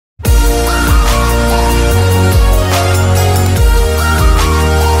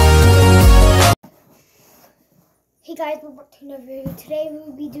back to another video. Today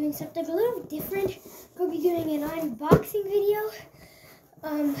we'll be doing something a little different. We'll be doing an unboxing video.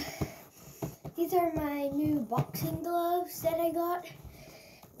 These are my new boxing gloves that I got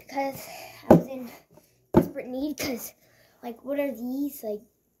because I was in desperate need. Cause like, what are these? Like,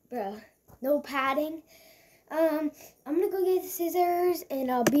 bruh, no padding. I'm gonna go get the scissors and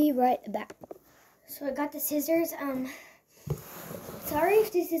I'll be right back. So I got the scissors. Sorry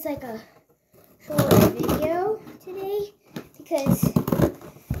if this is like a short video today, because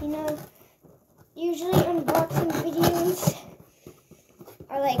you know, usually unboxing videos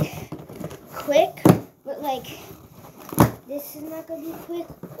are like quick, but like this is not gonna be quick.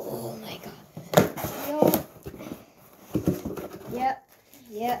 Oh my god.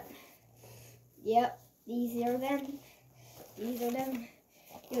 Yep. These are them.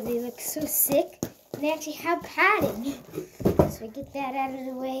 Yo, they look so sick. And they actually have padding. So I get that out of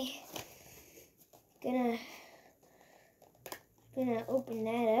the way. Gonna open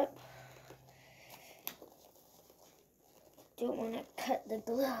that up. Don't want to cut the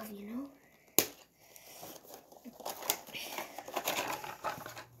glove, you know.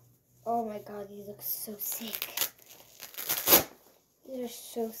 Oh my god, these look so sick. These are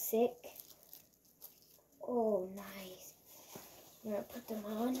so sick. Oh, nice. I'm gonna put them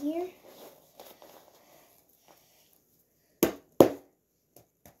on here.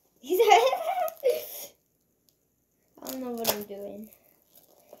 I don't know what I'm doing.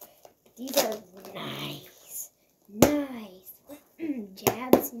 These are nice.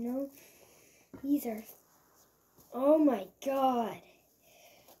 Jabs, you know. These are, oh my god.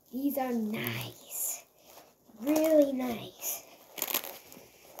 These are nice. Really nice.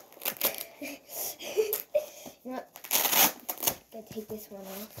 You know what? I'm gonna take this one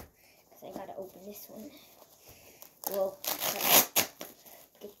off because I gotta open this one. Whoa.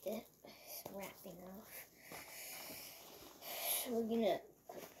 Get the wrapping off. So we're gonna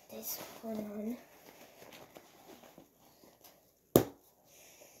put this one on.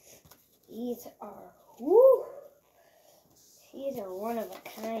 These are one of a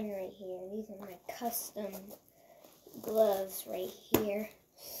kind right here. These are my custom gloves right here.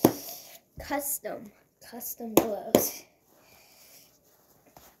 Custom gloves.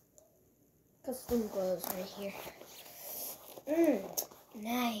 Custom gloves right here.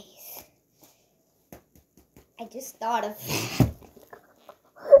 Nice. I just thought of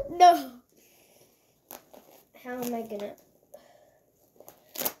no. How am I gonna?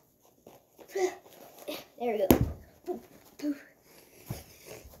 There we go.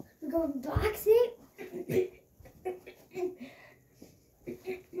 We're going to box it.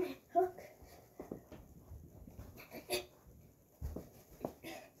 Hook.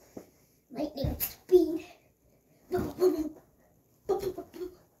 Lightning speed.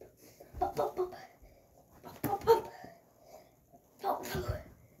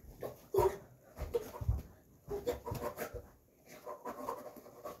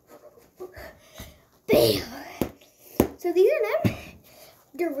 Bam! So these are them.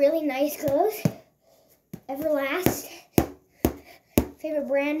 They're really nice gloves. Everlast. Favorite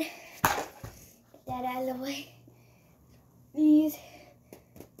brand. Get that out of the way. These.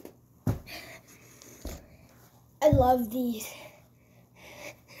 I love these.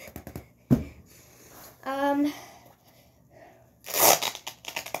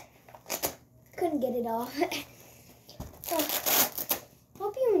 Couldn't get it off. So,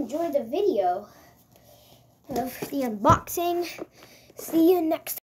 hope you enjoyed the video of the unboxing. See you next time.